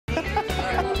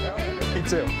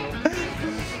too.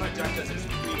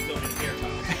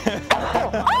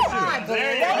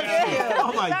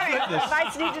 Oh my goodness. I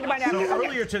sneezed into my napkin. So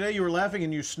earlier today you were laughing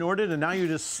and you snorted, and now you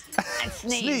just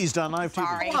sneezed on live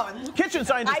TV. Sorry. Kitchen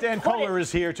scientist Dan Kohler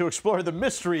is here to explore the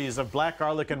mysteries of black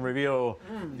garlic and reveal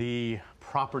the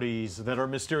properties that are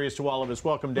mysterious to all of us.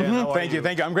 Welcome, Dan. How are Thank you.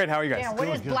 Thank you. I'm great. How are you guys? Dan, what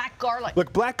is black garlic?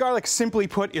 Look, black garlic, simply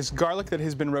put, is garlic that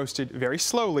has been roasted very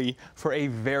slowly for a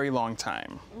very long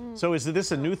time. So is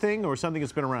this a new thing or something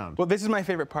that's been around? Well, this is my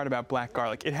favorite part about black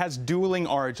garlic. It has dueling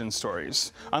origin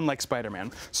stories, unlike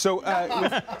Spider-Man. So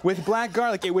with black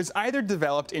garlic, it was either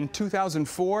developed in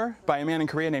 2004 by a man in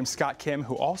Korea named Scott Kim,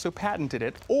 who also patented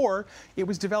it, or it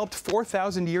was developed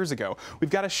 4,000 years ago. We've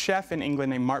got a chef in England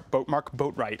named Mark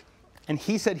Boatwright, and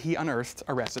he said he unearthed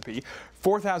a recipe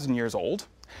 4,000 years old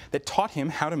that taught him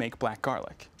how to make black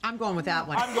garlic. I'm going with that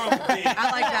one. I'm going with the...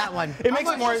 I like that one. It makes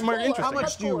it more interesting. How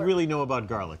much do you really know about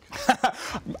garlic?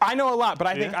 I know a lot, but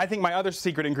I think my other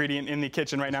secret ingredient in the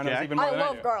kitchen right now knows even more I than I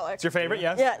do. love garlic. It's your favorite,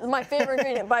 yes? Yeah, it's my favorite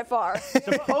ingredient by far.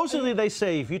 Supposedly they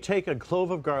say if you take a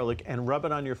clove of garlic and rub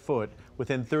it on your foot,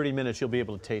 within 30 minutes you'll be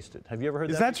able to taste it. Have you ever heard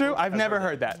that? Is that before? true? I've never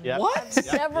heard that. Yeah. What?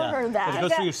 Never heard that. It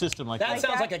goes through your system like that. That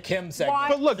sounds like a Kim segment.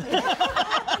 But look,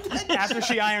 after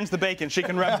she irons the bacon, she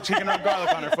can rub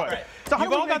garlic on her foot. So how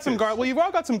You've do we all got make some this? garlic. Well, you've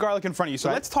all got some garlic in front of you. So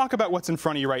let's talk about what's in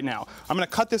front of you right now. I'm going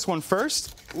to cut this one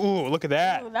first. Ooh, look at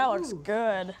that. Ooh, that looks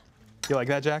good. You like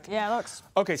that, Jack? Yeah, it looks.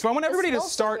 Okay, so I want everybody to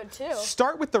smells so start good, too.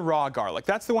 start with the raw garlic.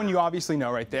 That's the one you obviously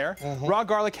know right there. Raw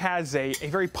garlic has a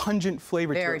very pungent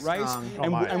flavor Very to it, right? strong. Oh,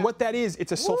 my. And what that is,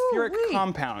 it's a sulfuric Woo-wee.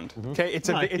 compound. Okay, it's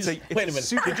a Wait a minute.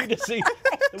 Did you just see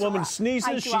the woman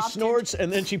sneezes, she dropped it. snorts,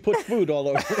 and then she puts food all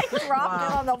over it?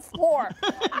 Dropped it on the floor.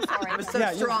 I'm sorry. It was so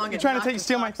Yeah, strong. you're it trying knocked to the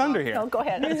steal my socks thunder off. here. No, go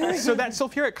ahead. So that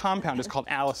sulfuric compound is called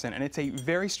allicin, and it's a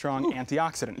very strong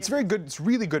antioxidant. It's very good. It's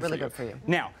really good Really for you. good for you.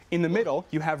 Now, in the middle,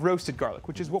 you have roasted garlic,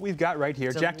 which is what we've got right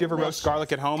here. Jack, do you ever roast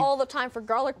garlic at home? All the time for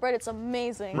garlic bread, it's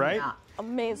amazing. Right? Yeah.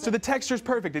 Amazing. So the texture is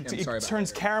perfect. It sorry about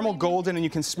turns caramel golden, and you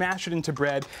can smash it into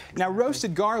bread. Now,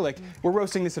 roasted garlic, we're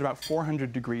roasting this at about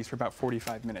 400 degrees for about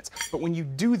 45 minutes. But when you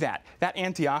do that, that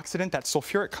antioxidant, that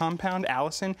sulfuric compound,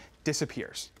 allicin,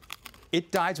 disappears. It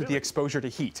dies with the exposure to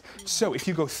heat. So if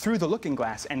you go through the looking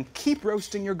glass and keep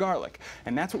roasting your garlic,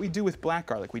 and that's what we do with black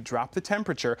garlic, we drop the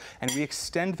temperature and we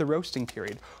extend the roasting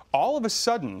period, all of a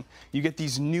sudden you get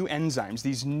these new enzymes,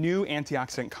 these new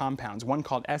antioxidant compounds, one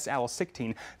called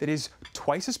S-allicectine, that is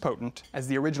twice as potent as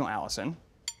the original allicin,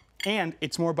 and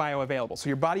it's more bioavailable, so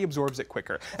your body absorbs it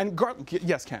quicker. And garlic,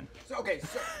 yes, Ken?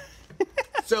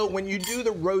 So when you do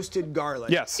the roasted garlic,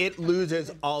 Yes. it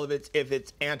loses all of its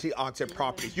antioxidant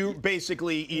properties. You're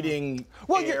basically eating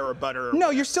air or butter. Or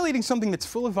No, you're still eating something that's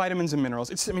full of vitamins and minerals.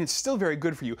 It's still very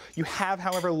good for you. You have,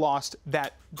 however, lost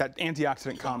that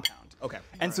antioxidant compound. Okay.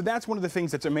 And so that's one of the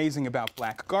things that's amazing about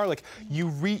black garlic.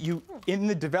 In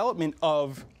the development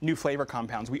of new flavor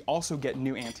compounds, we also get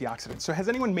new antioxidants. So has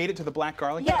anyone made it to the black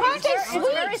garlic? Yeah, yet? it's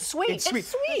very sweet. It's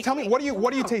sweet. Tell me, what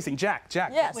are you tasting? Jack,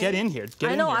 Yes. get in here. Get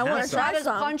I in know, here. I Have want to some. try Not as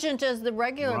some. pungent as the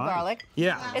regular Right. garlic.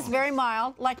 Yeah. It's very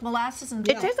mild, like molasses and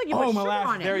It tastes like you put sugar molasses.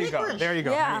 on it. There you go. There you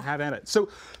go. Yeah. Have at it. So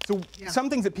some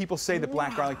things that people say that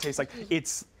black garlic tastes like,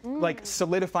 it's like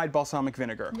solidified balsamic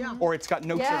vinegar, or it's got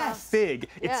notes of Yes. fig.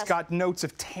 It's Yes. got notes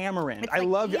of tamarind. It's I like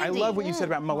love candy. what you said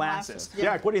about molasses.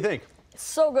 Jack, what do you think? It's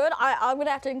so good. I'm going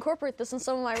to have to incorporate this in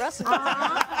some of my recipes.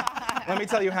 Let me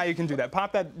tell you how you can do that.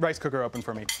 Pop that rice cooker open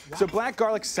for me. So black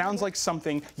garlic sounds like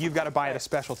something you've got to buy at a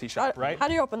specialty shop, right? How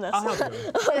do you open this?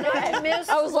 I missed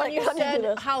I was when like, you how do you do said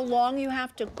this? how long you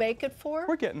have to bake it for.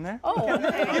 We're getting there. Oh,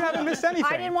 okay. You haven't missed anything.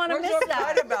 I didn't want to We're miss so that.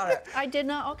 excited about it. I did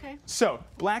not. Okay. So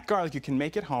black garlic you can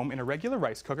make at home in a regular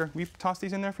rice cooker. Will you toss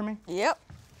these in there for me? Yep.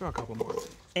 Throw a couple more.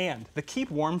 And the keep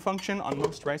warm function on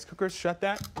most rice cookers, shut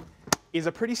that, is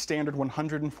a pretty standard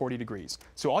 140 degrees.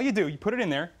 So all you do, you put it in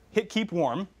there, hit keep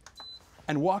warm,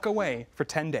 and walk away for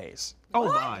 10 days.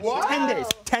 Oh my. 10 days.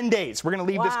 10 days. We're going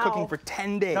to leave this Wow. cooking for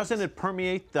 10 days. Doesn't it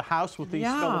permeate the house with the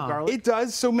smell of Yeah. garlic? It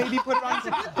does. So maybe put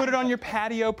it on your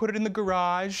patio, put it in the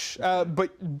garage.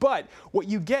 But what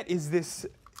you get is this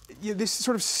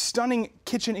sort of stunning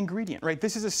kitchen ingredient, right?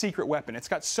 This is a secret weapon. It's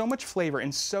got so much flavor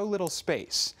in so little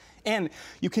space. And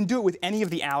you can do it with any of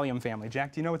the allium family.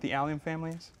 Jack, do you know what the allium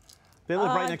family is? They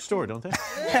live right next door, don't they?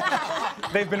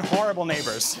 They've been horrible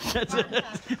neighbors.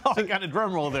 Oh, I got a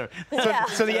drum roll there.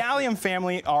 So the allium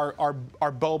family are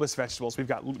bulbous vegetables. We've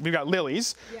got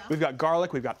lilies, we've got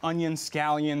garlic, we've got onions,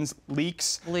 scallions,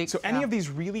 leeks. So any of these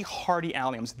really hardy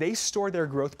alliums, they store their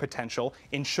growth potential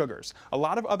in sugars. A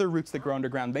lot of other roots that grow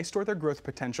underground, they store their growth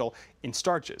potential in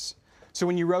starches. So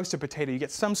when you roast a potato, you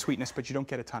get some sweetness, but you don't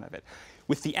get a ton of it.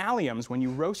 With the alliums, when you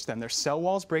roast them, their cell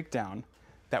walls break down,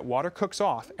 that water cooks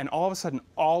off, and all of a sudden,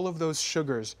 all of those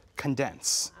sugars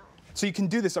condense. So you can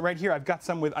do this right here. I've got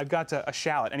a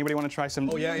shallot. Anybody want to try some?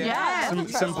 Oh yeah, yeah.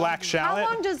 Yes. Some black shallot.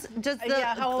 How long does the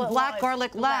how will it black last?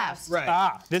 garlic last? Right.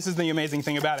 Ah, this is the amazing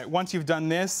thing about it. Once you've done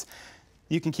this,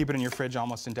 you can keep it in your fridge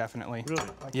almost indefinitely. Really?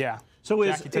 Yeah. So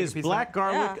Jackie, take a is piece of black that.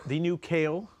 garlic the new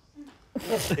kale?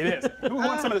 It is. Who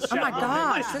wants some of this Oh my shallot?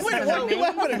 gosh, this is Why are you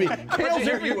laughing at me? Kale's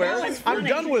everywhere. I'm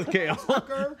done with kale.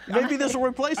 Maybe this will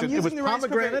replace it. It was using the rice cooker.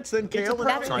 pomegranates, then kale.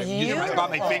 That's Sorry, I got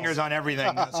my fingers on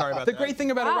everything. Sorry about The that. great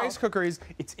thing about a rice cooker is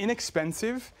it's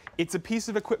inexpensive. It's a piece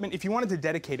of equipment. If you wanted to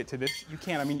dedicate it to this, you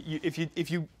can. I mean, if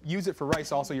you use it for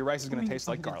rice, also your rice is going to taste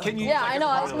like garlic. Yeah, I know.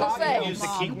 I was gonna say. Use the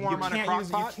keep warm on a crock You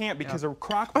pot? can't because a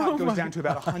crock pot goes down to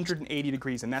about 180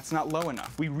 degrees, and that's not low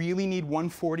enough. We really need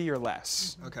 140 or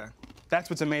less. Okay. That's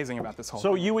what's amazing about this whole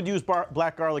So thing. you would use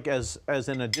black garlic as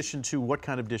an addition to what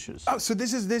kind of dishes? Oh, so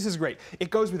this is great. It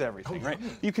goes with everything, right?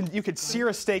 You could sear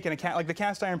a steak in like the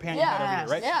cast iron pan you had over here,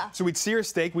 right? Yeah. So we'd sear a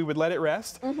steak, we would let it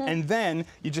rest, and then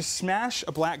you just smash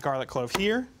a black garlic clove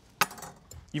here.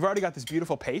 You've already got this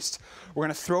beautiful paste. We're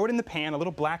gonna throw it in the pan, a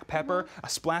little black pepper, a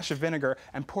splash of vinegar,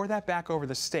 and pour that back over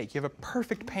the steak. You have a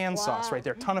perfect pan sauce right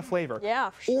there, ton of flavor. Yeah,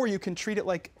 for sure. Or you can treat it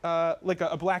like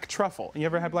a black truffle. You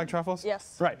ever had black truffles?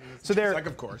 Yes. Right. So they're Like,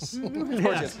 of course.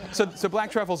 so black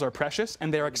truffles are precious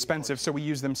and they're expensive, so we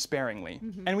use them sparingly.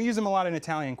 And we use them a lot in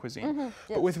Italian cuisine.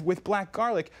 But with black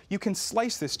garlic, you can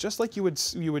slice this just like you would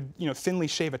thinly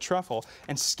shave a truffle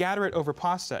and scatter it over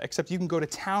pasta, except you can go to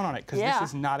town on it because Yeah. this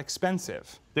is not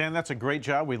expensive. Dan, that's a great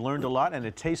job. We learned a lot, and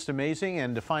it tastes amazing.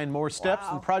 And to find more steps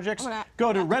and projects, gonna-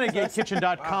 go to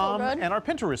renegadekitchen.com Good. and our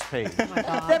Pinterest page.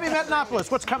 Debbie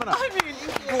Metnopoulos, what's coming up?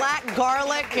 Black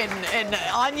garlic and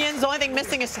onions. The only thing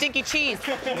missing is stinky cheese.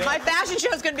 My fashion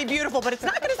show is going to be beautiful, but it's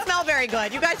not going to smell very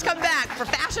good. You guys come back for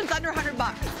fashions under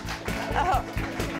 $100.